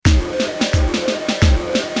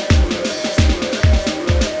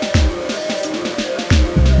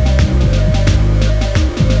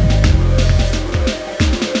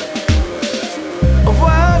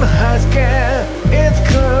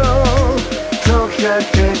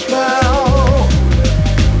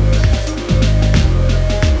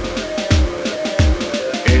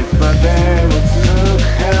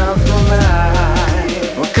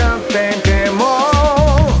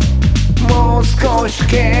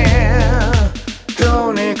ど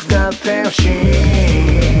うにかなってほしい。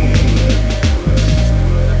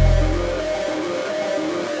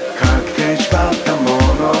かけてしまったも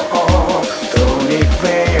のをどうにか目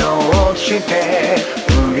を落ちて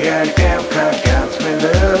無理やり手をかき集める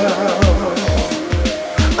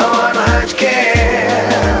泡のはじけ。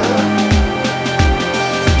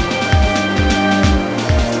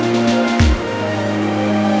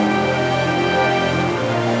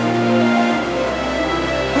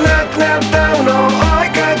なったものを追い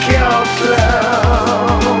かけようと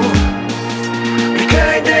理解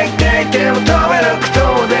できていても止めること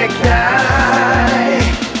できない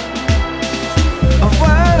泡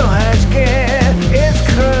のはじけ It's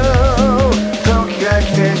cruel 時が来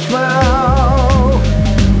てしまう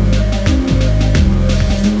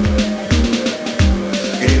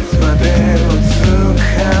いつまでも続くは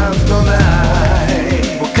ずのない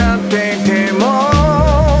分かっていても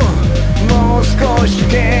もう少しだ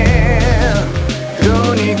けど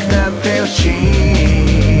うにかなってほしい。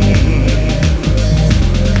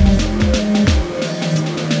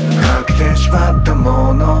かけてしまった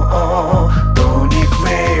ものをどうにか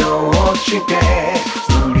目を落ちて